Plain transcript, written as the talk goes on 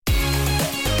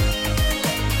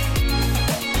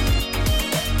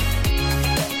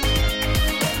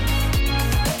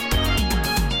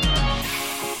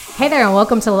Hey there, and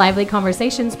welcome to Lively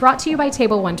Conversations, brought to you by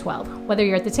Table 112. Whether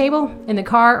you're at the table, in the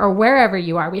car, or wherever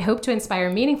you are, we hope to inspire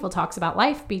meaningful talks about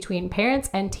life between parents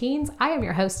and teens. I am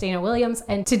your host, Dana Williams,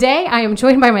 and today I am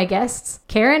joined by my guests,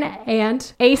 Karen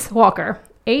and Ace Walker.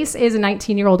 Ace is a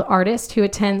 19-year-old artist who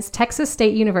attends Texas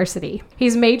State University.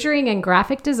 He's majoring in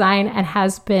graphic design and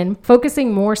has been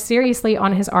focusing more seriously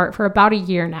on his art for about a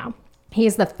year now. He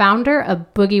is the founder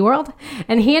of Boogie World,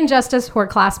 and he and Justice were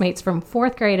classmates from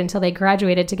 4th grade until they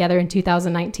graduated together in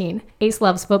 2019. Ace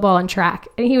loves football and track,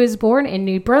 and he was born in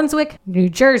New Brunswick, New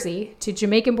Jersey, to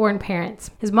Jamaican-born parents.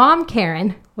 His mom,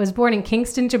 Karen, was born in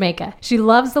Kingston, Jamaica. She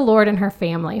loves the Lord and her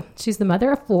family. She's the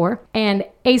mother of 4, and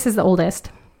Ace is the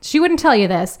oldest. She wouldn't tell you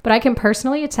this, but I can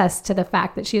personally attest to the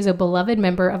fact that she is a beloved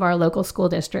member of our local school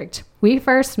district. We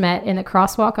first met in the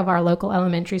crosswalk of our local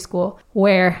elementary school,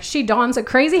 where she dons a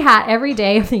crazy hat every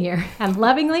day of the year and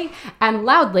lovingly and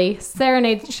loudly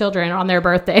serenades children on their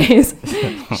birthdays.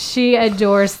 She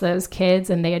adores those kids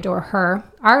and they adore her.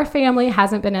 Our family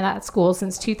hasn't been in that school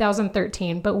since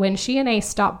 2013, but when she and Ace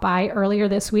stopped by earlier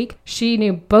this week, she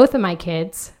knew both of my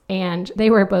kids and they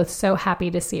were both so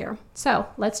happy to see her. So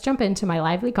let's jump into my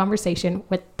lively conversation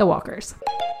with the Walkers.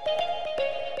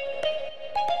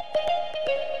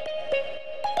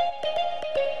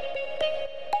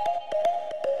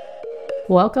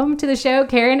 Welcome to the show,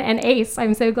 Karen and Ace.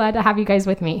 I'm so glad to have you guys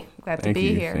with me. Glad to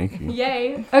be here. Thank you.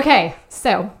 Yay. Okay,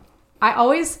 so I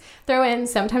always throw in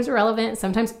sometimes relevant,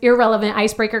 sometimes irrelevant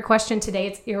icebreaker question. Today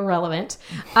it's irrelevant.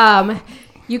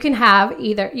 You can have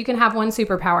one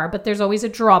superpower, but there's always a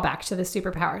drawback to the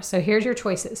superpower. So here's your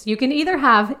choices. You can either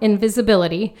have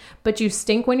invisibility, but you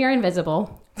stink when you're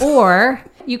invisible, or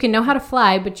you can know how to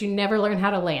fly, but you never learn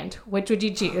how to land. Which would you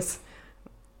choose?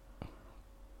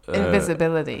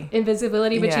 Invisibility.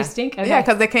 Invisibility, but you stink? Okay. Yeah,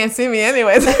 because they can't see me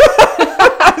anyways.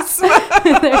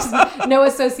 There's no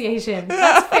association.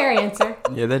 That's a fair answer.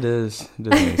 Yeah, that does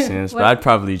make sense. But I'd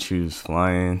probably choose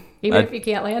flying. Even if you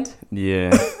can't land?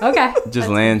 Yeah. Okay. Just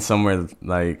land somewhere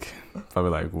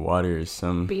probably like water or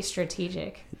something. Be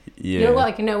strategic. Yeah.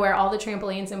 You know where all the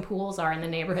trampolines and pools are in the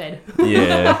neighborhood.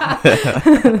 Yeah.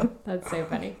 That's so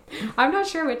funny. I'm not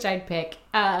sure which I'd pick.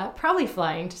 Probably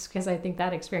flying, just because I think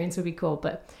that experience would be cool.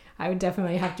 But I would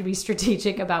definitely have to be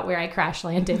strategic about where I crash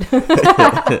landed.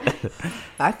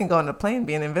 I can go on a plane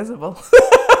being invisible.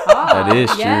 That is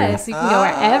true. Yes, you can go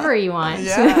wherever you want.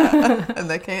 Yeah. And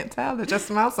they can't tell. They just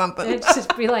smell something. It'd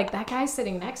just be like, that guy's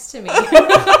sitting next to me.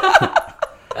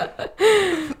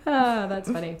 Oh, that's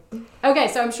funny. Okay,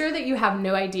 so I'm sure that you have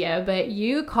no idea, but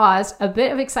you caused a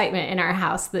bit of excitement in our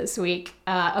house this week.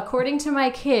 According to my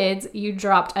kids, you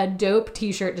dropped a dope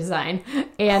t-shirt design,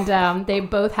 and they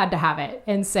both had to have it.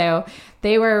 And so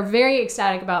they were very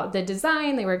ecstatic about the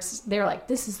design. They were like,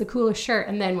 this is the coolest shirt.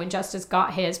 And then when Justice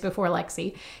got his before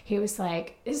Lexi, he was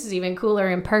like, this is even cooler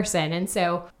in person. And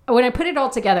so when I put it all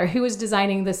together, who was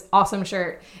designing this awesome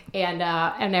shirt and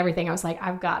everything, I was like,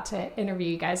 I've got to interview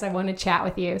you guys. I want to chat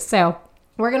with you. So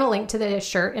we're going to link to the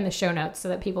shirt in the show notes so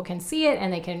that people can see it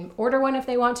and they can order one if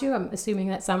they want to. I'm assuming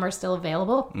that some are still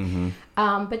available.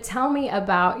 Mm-hmm. But tell me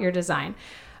about your design.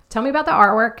 Tell me about the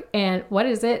artwork and what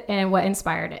is it and what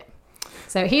inspired it.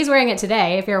 So he's wearing it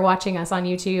today if you're watching us on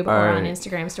YouTube or on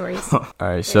Instagram stories. All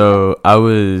right, so I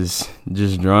was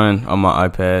just drawing on my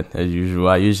iPad as usual.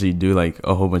 I usually do like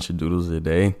a whole bunch of doodles a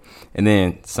day. And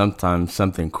then sometimes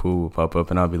something cool will pop up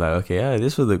and I'll be like, okay,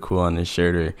 this would look cool on this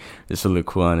shirt or this would look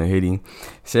cool on a hoodie.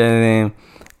 So then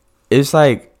it's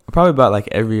like probably about like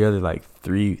every other like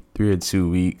three or 2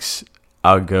 weeks,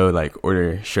 I'll go like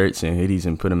order shirts and hoodies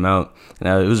and put them out. And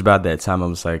it was about that time I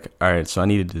was like, all right, so I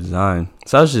need a design.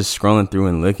 So I was just scrolling through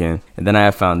and looking. And then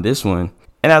I found this one.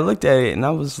 And I looked at it and I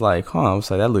was like, I was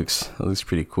like, that looks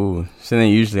pretty cool. So then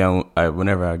usually I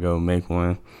whenever I go make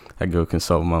one, I go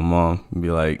consult with my mom and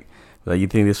be like, you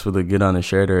think this would look good on a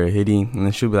shirt or a hoodie? And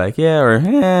then she'll be like, yeah, or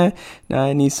no,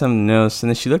 I need something else. And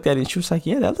then she looked at it and she was like,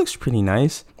 yeah, that looks pretty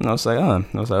nice. And I was like, I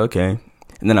was like, okay.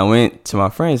 And then I went to my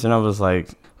friends and I was like,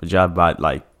 would y'all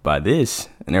buy this?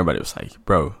 And everybody was like,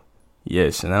 bro,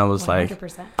 yes. And then I was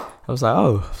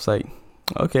 100%. like,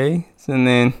 okay. And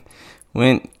then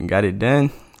went and got it done.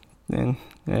 Then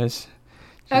yes.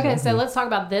 Okay, so let's talk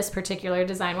about this particular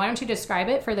design. Why don't you describe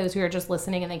it for those who are just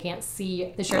listening and they can't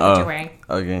see the shirt that you're wearing?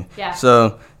 Okay. Yeah.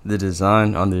 So the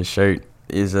design on this shirt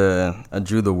is I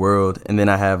drew the world, and then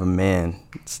I have a man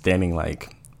standing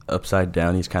like upside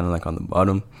down. He's kind of like on the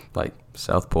bottom, like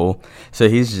South Pole. So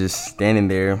he's just standing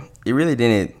there. It really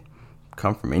didn't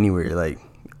come from anywhere. Like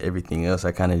everything else,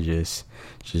 I kind of just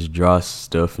draw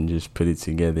stuff and just put it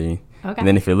together. Okay. And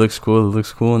then if it looks cool, it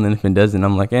looks cool. And then if it doesn't,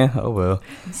 I'm like, oh well.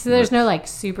 So there's no like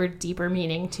super deeper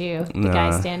meaning to the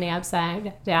guy standing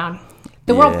upside down.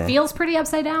 The Yeah. world feels pretty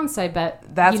upside down, so I bet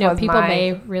That's what people my-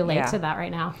 may relate yeah. to that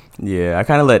right now. Yeah, I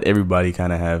kind of let everybody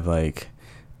kind of have like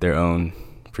their own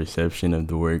perception of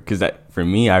the word, because for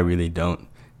me, I really don't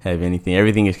have anything.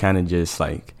 Everything is kind of just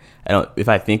like, I don't. If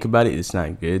I think about it, it's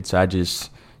not good. So I just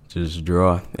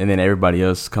draw, and then everybody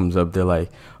else comes up. They're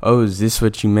like, "Oh, is this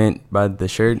what you meant by the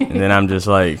shirt?" And then I'm just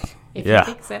like, If "Yeah."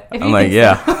 you think so. I'm like,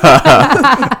 "Yeah."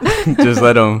 Just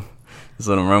let them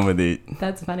run with it.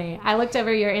 That's funny. I looked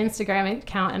over your Instagram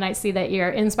account and I see that you're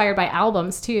inspired by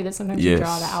albums too. That sometimes you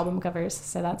draw the album covers.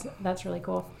 So that's really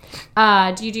cool.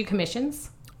 Do you do commissions?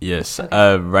 Yes.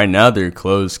 Okay. Right now they're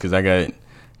closed because I got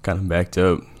kind of backed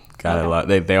up. Got Okay. a lot.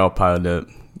 They all piled up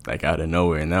like out of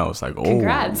nowhere, and I was like, "Oh,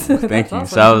 Congrats. thank That's you." awesome.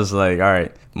 So I was like, "All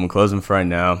right, I'm gonna close them for right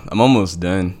now. I'm almost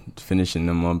done finishing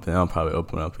them up, and I'll probably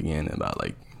open up again in about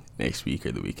like next week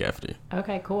or the week after."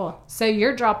 Okay, cool. So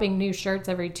you're dropping new shirts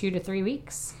every 2 to 3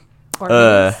 weeks? Or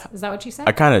weeks? Is that what you said?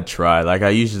 I kind of try. Like I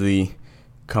usually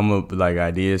come up with like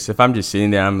ideas. If I'm just sitting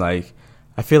there, I'm like,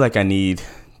 I feel like I need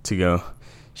to go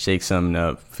shake something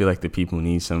up. Feel like the people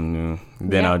need something new.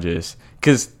 Then Yeah. I'll just,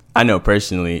 because I know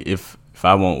personally, if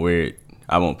I won't wear it,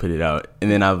 I won't put it out. And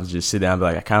then I'll just sit down and be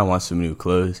like, I kind of want some new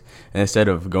clothes. And instead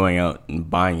of going out and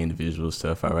buying individual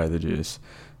stuff, I'd rather just,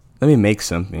 let me make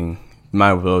something.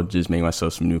 Might as well just make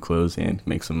myself some new clothes and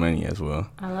make some money as well.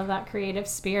 I love that creative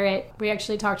spirit. We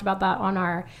actually talked about that on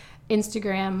our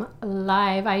Instagram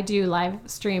live. I do live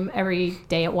stream every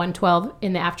day at 1:12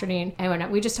 in the afternoon. And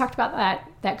we just talked about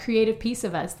that creative piece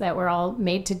of us that we're all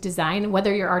made to design,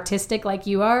 whether you're artistic like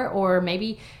you are, or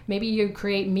maybe you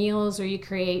create meals, or you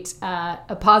create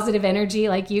a positive energy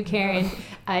like you, Karen.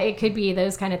 It could be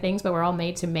those kind of things, but we're all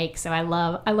made to make. So I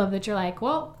love that you're like,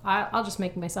 well, I'll just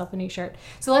make myself a new shirt.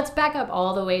 So let's back up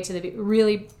all the way to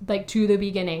the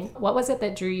beginning. What was it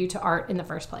that drew you to art in the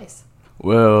first place?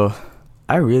 Well,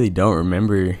 I really don't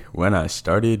remember when I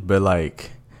started, but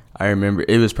like I remember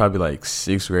it was probably like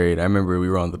 6th grade. I remember we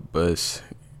were on the bus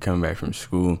coming back from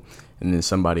school, and then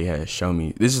somebody had shown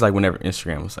me, this is like whenever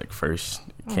Instagram was like first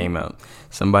came out.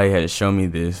 Somebody had shown me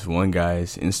this one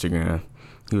guy's Instagram.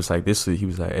 He was like,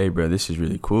 hey bro, this is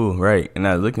really cool, right? And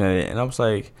I was looking at it and I was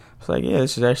like, yeah,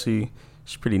 this is actually,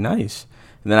 it's pretty nice.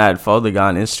 And then I had followed the guy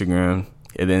on Instagram,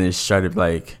 and then it started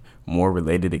like more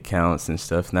related accounts and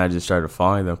stuff, and I just started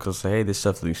following them because I was like, hey, this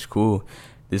stuff looks cool.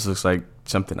 This looks like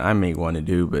something I may want to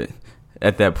do. But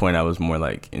at that point, I was more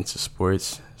like into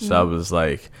sports, so I was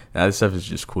like, now this stuff is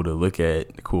just cool to look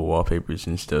at, cool wallpapers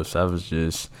and stuff. So I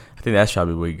think that's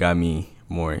probably what got me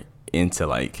more into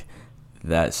like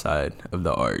that side of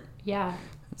the art. Yeah.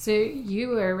 So you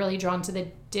were really drawn to the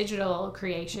digital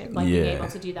creation, like being able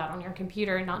to do that on your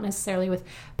computer and not necessarily with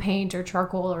paint or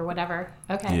charcoal or whatever.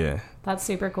 Okay. Yeah. That's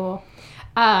super cool.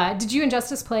 Did you and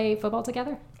Justice play football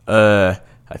together?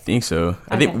 I think so.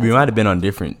 I think we might have been on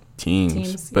different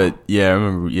teams, but I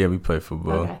remember. Yeah, we played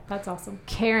football. Okay, that's awesome.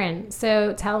 Karen,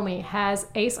 so tell me, has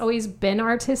Ace always been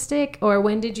artistic, or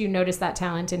when did you notice that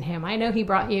talent in him? I know he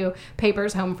brought you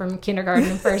papers home from kindergarten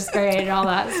and first grade and all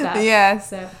that stuff.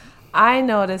 Yes. So I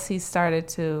noticed he started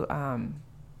to,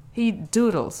 he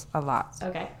doodles a lot.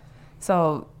 okay.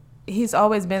 So he's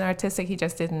always been artistic. He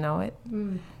just didn't know it.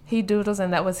 He doodles,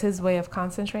 and that was his way of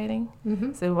concentrating.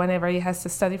 Mm-hmm. So whenever he has to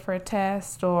study for a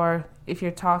test, or if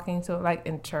you're talking to, like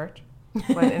in church,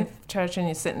 when in church and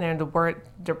you're sitting there and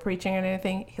they're preaching and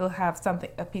anything, he'll have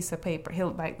a piece of paper.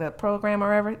 He'll, like the program or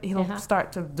whatever, he'll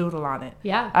start to doodle on it.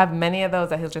 Yeah. I have many of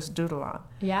those that he'll just doodle on.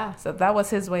 Yeah. So that was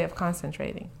his way of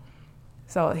concentrating.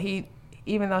 So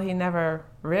even though he never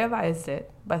realized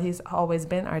it, but he's always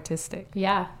been artistic.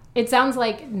 Yeah. It sounds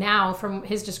like now from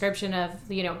his description of,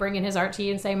 bringing his art to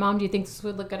you and saying, Mom, do you think this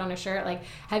would look good on a shirt? Like,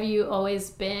 have you always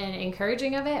been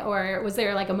encouraging of it? Or was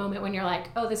there like a moment when you're like,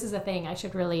 oh, this is a thing, I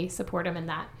should really support him in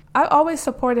that? I always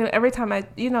support him every time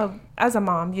as a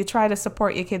mom, you try to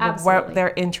support your kid with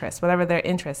their interests, whatever they're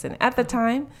interested in. At the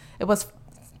time, it was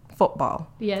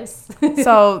football. Yes.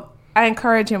 So I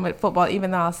encourage him with football,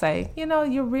 even though I'll say,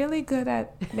 you're really good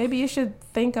at, maybe you should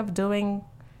think of doing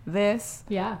this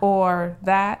or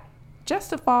that,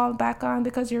 just to fall back on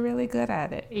because you're really good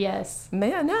at it. Yes.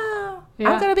 Man, no,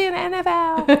 I'm going to be in the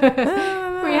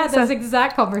NFL. We had those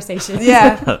exact conversations.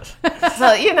 Yeah.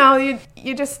 So,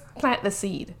 you just plant the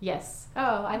seed. Yes.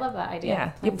 Oh, I love that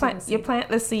idea. Yeah. You plant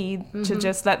the seed to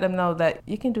just let them know that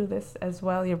you can do this as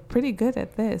well. You're pretty good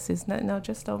at this. It's not,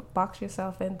 just don't box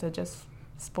yourself into just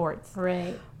sports.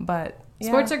 Right. But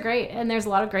Sports are great, and there's a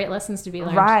lot of great lessons to be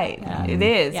learned. Right, Yeah. it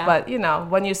is. Yeah. But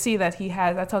when you see that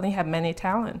I told him he had many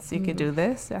talents. You could do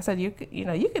this. I said you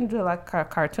can do like a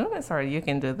cartoonist, or you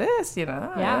can do this.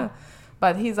 Yeah.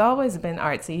 But he's always been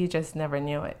artsy. He just never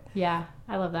knew it. Yeah,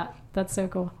 I love that. That's so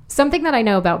cool. Something that I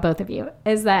know about both of you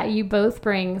is that you both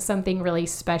bring something really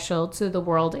special to the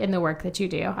world in the work that you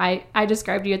do. I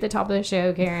described you at the top of the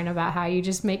show, Karen, about how you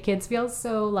just make kids feel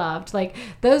so loved. Like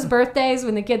those birthdays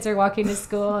when the kids are walking to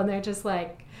school and they're just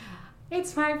like,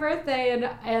 it's my birthday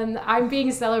and I'm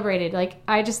being celebrated. Like,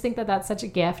 I just think that that's such a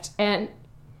gift. And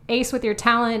Ace, with your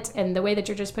talent and the way that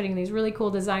you're just putting these really cool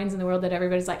designs in the world that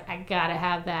everybody's like, I gotta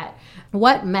have that.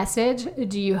 What message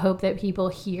do you hope that people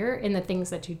hear in the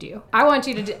things that you do? I want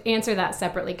you to answer that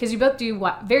separately because you both do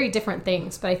very different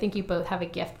things, but I think you both have a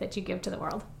gift that you give to the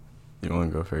world. You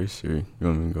want to go first, or you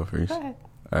want me to go first? Go ahead.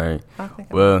 All right. I'll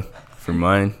think Well, for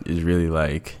mine is really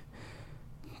like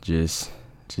just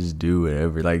do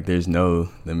whatever. Like there's no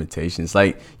limitations.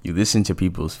 Like you listen to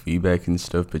people's feedback and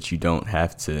stuff, but you don't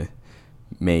have to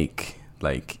make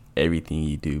like everything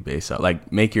you do based on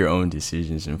like make your own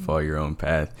decisions and follow your own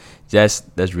path.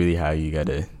 That's really how you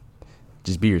gotta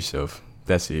just be yourself.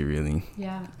 That's it, really.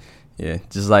 Yeah.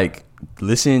 Just like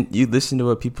listen to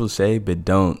what people say, but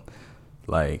don't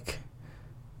like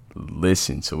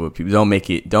listen to what people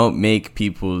don't make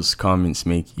people's comments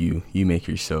make you make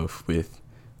yourself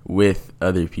with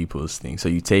other people's things. So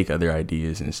you take other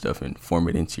ideas and stuff and form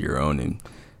it into your own and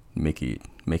make it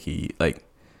like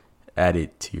add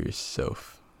it to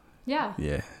yourself. Yeah.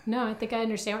 No, I think I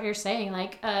understand what you're saying.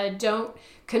 Like, don't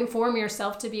conform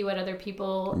yourself to be what other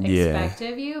people expect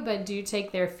of you, but do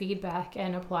take their feedback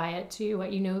and apply it to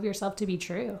what you know of yourself to be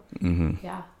true. Mm-hmm.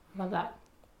 Yeah, love that.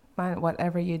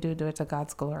 Whatever you do it to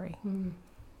God's glory.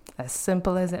 As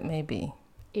simple as it may be.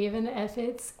 Even if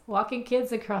it's walking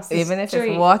kids across the street. Even if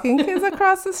it's walking kids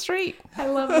across the street. I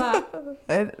love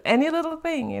that. Any little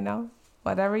thing,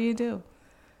 whatever you do.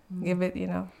 Give it,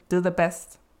 do the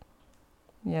best.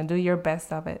 Do your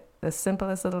best of it. The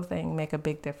simplest little thing make a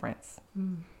big difference.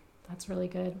 That's really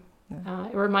good.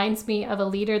 It reminds me of a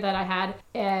leader that I had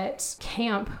at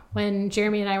camp when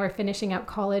Jeremy and I were finishing up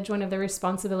college. One of the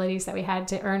responsibilities that we had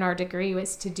to earn our degree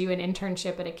was to do an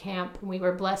internship at a camp. And we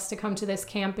were blessed to come to this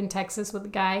camp in Texas with a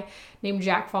guy named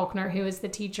Jack Faulkner, who is the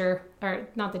teacher, or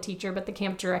not the teacher, but the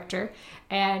camp director.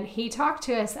 And he talked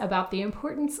to us about the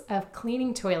importance of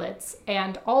cleaning toilets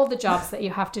and all the jobs that you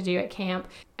have to do at camp.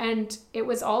 And it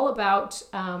was all about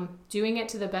doing it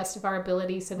to the best of our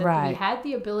ability so that we had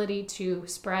the ability to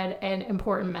spread an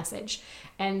important message.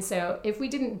 And so if we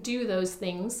didn't do those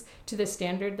things to the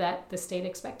standard that the state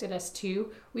expected us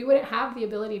to, we wouldn't have the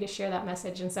ability to share that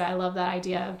message. And so I love that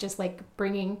idea of just like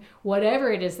bringing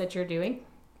whatever it is that you're doing,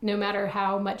 no matter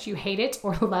how much you hate it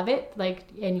or love it, like,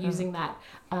 and using that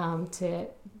to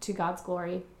God's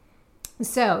glory.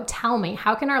 So tell me,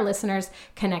 how can our listeners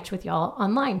connect with y'all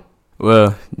online?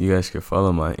 Well, you guys can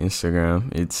follow my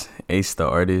Instagram. It's Ace the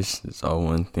Artist. It's all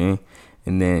one thing.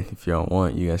 And then if y'all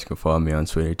want, you guys can follow me on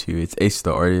Twitter too. It's Ace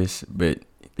the Artist, but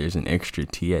there's an extra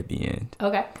T at the end.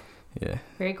 Okay. Yeah.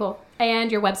 Very cool.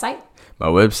 And your website? My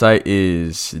website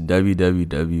is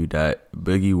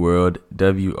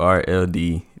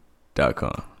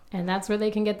www.boogieworldwrld.com. And that's where they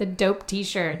can get the dope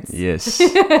t-shirts. Yes.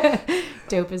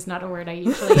 Dope is not a word I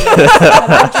usually use, but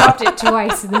I dropped it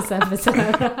twice in this episode.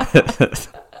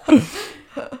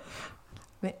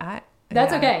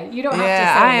 That's okay. You don't have to say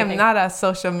I anything. am not a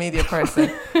social media person.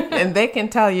 And they can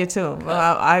tell you too.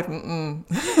 Well,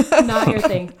 Not your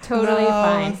thing. Totally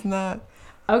fine. It's not.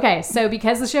 Okay, so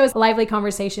because the show is Lively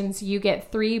Conversations, you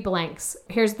get 3 blanks.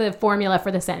 Here's the formula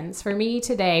for the sentence. For me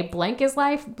today, blank is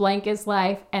life, and blank is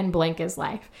life.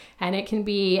 And it can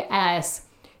be as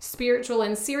spiritual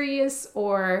and serious,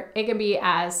 or it can be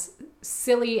as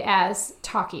silly as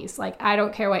talkies. Like, I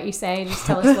don't care what you say. Just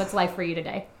tell us what's life for you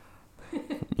today.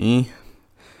 Me?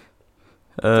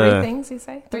 3 things, you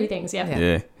say? 3 things,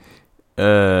 Yeah.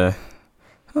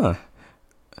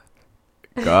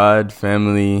 God,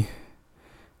 family,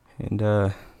 and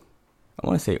I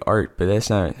want to say art, but it's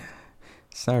not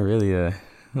really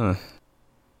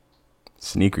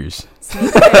sneakers. All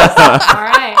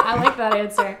right, I like that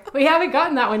answer. We haven't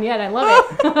gotten that one yet. I love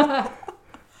it.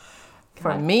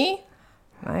 For me,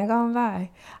 I ain't gonna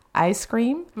lie. Ice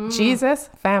cream,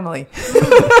 Jesus, family.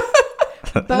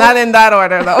 Not in that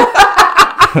order though.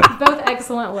 Both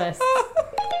excellent lists.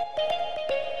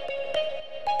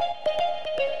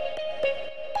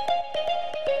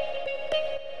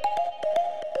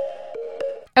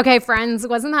 Okay, friends,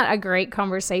 wasn't that a great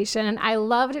conversation? I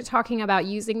loved talking about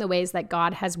using the ways that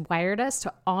God has wired us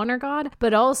to honor God,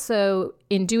 but also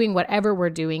in doing whatever we're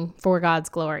doing for God's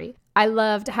glory. I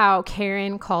loved how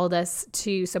Karen called us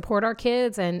to support our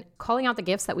kids and calling out the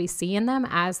gifts that we see in them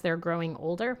as they're growing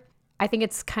older. I think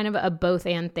it's kind of a both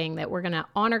and thing, that we're going to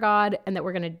honor God and that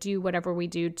we're going to do whatever we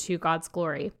do to God's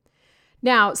glory.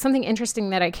 Now, something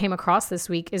interesting that I came across this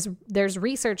week is there's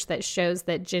research that shows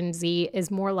that Gen Z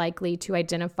is more likely to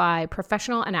identify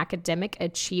professional and academic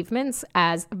achievements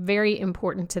as very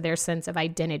important to their sense of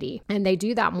identity. And they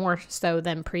do that more so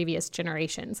than previous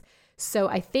generations. So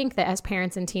I think that as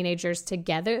parents and teenagers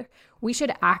together, we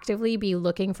should actively be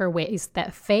looking for ways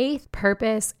that faith,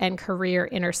 purpose, and career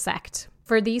intersect.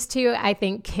 For these two, I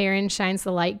think Karen shines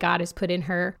the light God has put in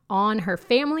her on her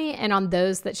family and on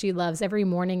those that she loves every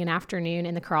morning and afternoon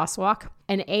in the crosswalk.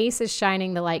 And Ace is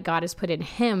shining the light God has put in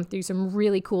him through some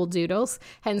really cool doodles,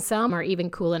 and some are even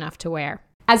cool enough to wear.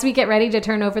 As we get ready to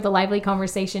turn over the lively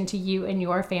conversation to you and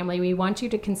your family, we want you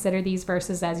to consider these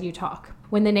verses as you talk.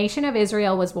 When the nation of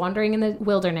Israel was wandering in the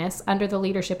wilderness under the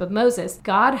leadership of Moses,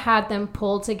 God had them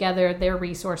pull together their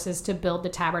resources to build the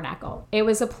tabernacle. It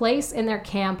was a place in their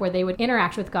camp where they would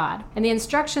interact with God. And the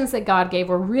instructions that God gave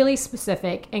were really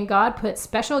specific, and God put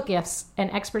special gifts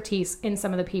and expertise in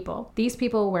some of the people. These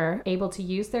people were able to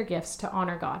use their gifts to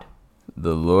honor God.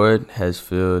 The Lord has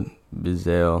filled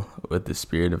Bezalel with the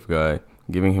Spirit of God,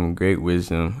 giving him great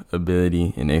wisdom,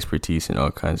 ability, and expertise in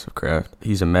all kinds of craft.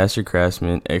 He's a master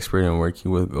craftsman, expert in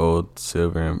working with gold,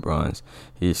 silver, and bronze.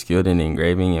 He is skilled in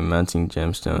engraving and mounting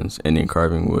gemstones and in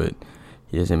carving wood.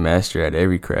 He is a master at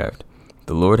every craft.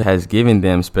 The Lord has given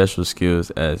them special skills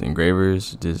as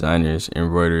engravers, designers,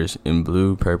 embroiderers in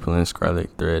blue, purple, and scarlet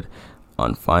thread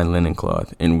on fine linen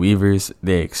cloth. In weavers,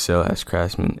 they excel as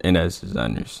craftsmen and as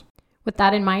designers. With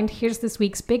that in mind, here's this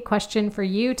week's big question for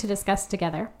you to discuss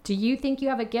together. Do you think you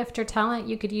have a gift or talent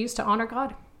you could use to honor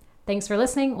God? Thanks for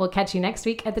listening. We'll catch you next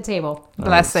week at the table.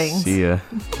 Blessings. See ya.